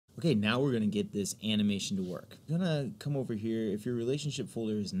Okay, now we're going to get this animation to work. You're going to come over here. If your relationship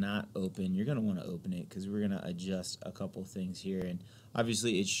folder is not open, you're going to want to open it because we're going to adjust a couple things here. And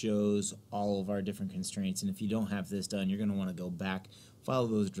obviously it shows all of our different constraints. And if you don't have this done, you're going to want to go back, follow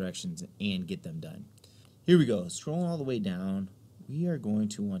those directions, and get them done. Here we go. Scrolling all the way down, we are going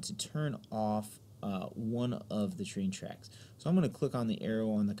to want to turn off one of the train tracks. So I'm going to click on the arrow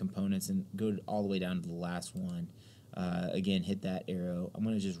on the components and go all the way down to the last one. Again, hit that arrow. I'm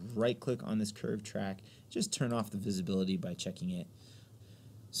going to just right click on this curved track, just turn off the visibility by checking it.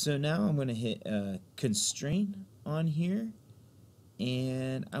 So now I'm going to hit Constraint on here,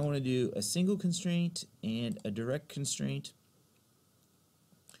 and I want to do a single constraint and a direct constraint.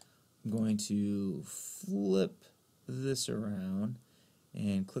 I'm going to flip this around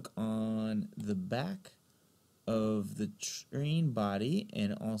and click on the back of the train body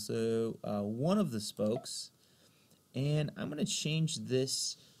and also one of the spokes. And I'm going to change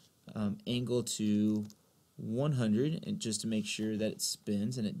this angle to 100 and just to make sure that it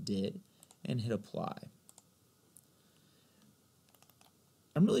spins, and it did, and hit apply.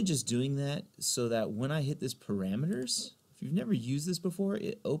 I'm really just doing that so that when I hit this parameters, if you've never used this before,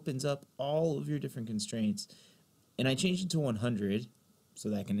 it opens up all of your different constraints. And I changed it to 100 so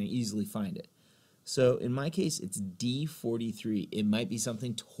that I can easily find it. So in my case, it's D43. It might be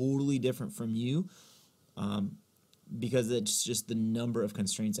something totally different from you. Because it's just the number of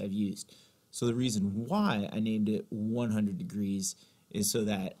constraints I've used. So the reason why I named it 100 degrees is so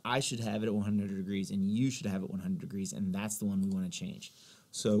that I should have it at 100 degrees and you should have it 100 degrees, and that's the one we want to change.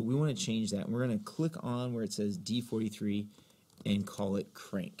 So we want to change that. We're going to click on where it says D43 and call it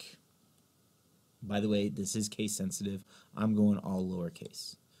crank. By the way, this is case sensitive. I'm going all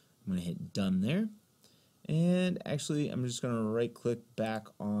lowercase. I'm going to hit done there. And actually, I'm just going to right click back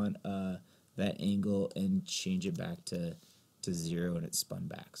on that angle and change it back to 0, and it spun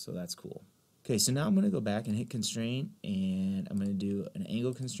back, so that's cool. Okay, so now I'm going to go back and hit constraint, and I'm going to do an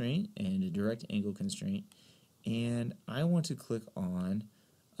angle constraint and a direct angle constraint, and I want to click on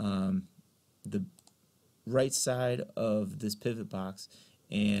the right side of this pivot box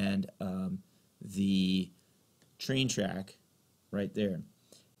and the train track right there,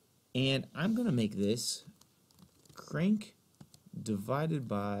 and I'm going to make this crank divided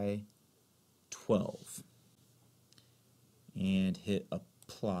by 12 and hit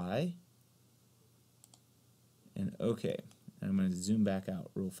apply and OK. And I'm going to zoom back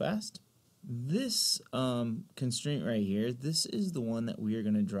out real fast. This constraint right here, this is the one that we are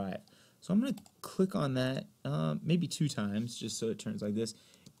going to drive. So I'm going to click on that maybe 2 times just so it turns like this,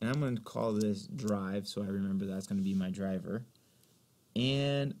 and I'm going to call this drive so I remember that's going to be my driver.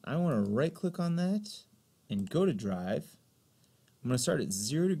 And I want to right click on that and go to drive. I'm going to start at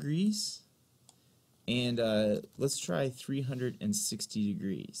 0 degrees. And let's try 360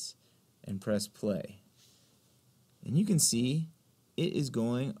 degrees and press play. And you can see it is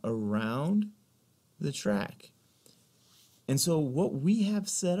going around the track. And so what we have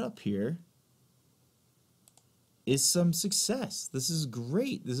set up here is some success. This is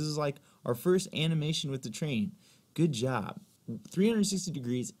great. This is like our first animation with the train. Good job. 360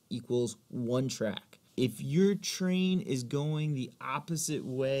 degrees equals 1 track. If your train is going the opposite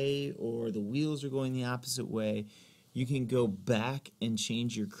way or the wheels are going the opposite way, you can go back and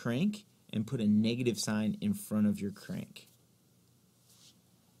change your crank and put a negative sign in front of your crank.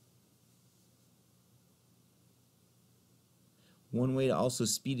 One way to also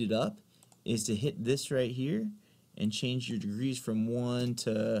speed it up is to hit this right here and change your degrees from 1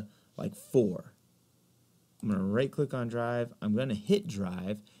 to like 4. I'm going to right click on drive, I'm going to hit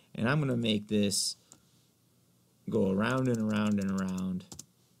drive, and I'm going to make this go around and around and around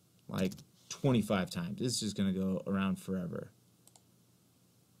like 25 times. It's just going to go around forever.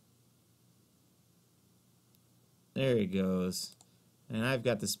 There it goes. And I've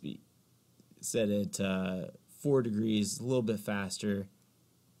got the speed set at 4 degrees, a little bit faster.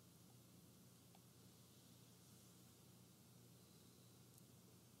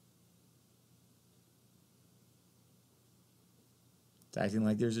 It's acting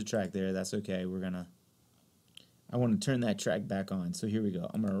like there's a track there. That's okay. I want to turn that track back on. So here we go.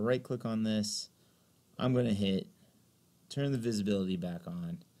 I'm going to right click on this. I'm going to hit turn the visibility back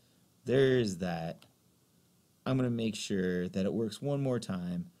on. There's that. I'm going to make sure that it works one more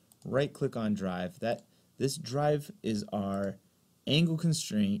time. Right click on drive. This drive is our angle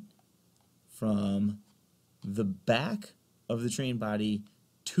constraint from the back of the train body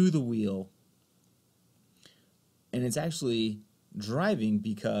to the wheel. And it's actually driving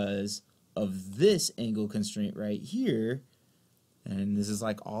because of this angle constraint right here, and this is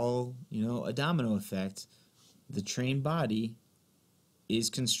like all, a domino effect. The train body is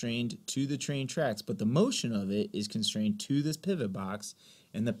constrained to the train tracks, but the motion of it is constrained to this pivot box,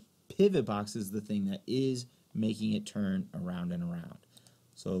 and the pivot box is the thing that is making it turn around and around.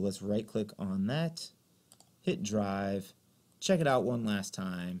 So let's right click on that, hit drive, check it out one last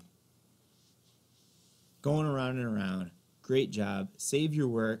time. Going around and around. Great job. Save your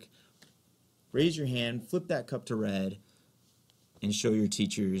work. Raise your hand, flip that cup to red, and show your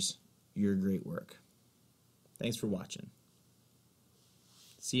teachers your great work. Thanks for watching.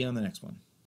 See you on the next one.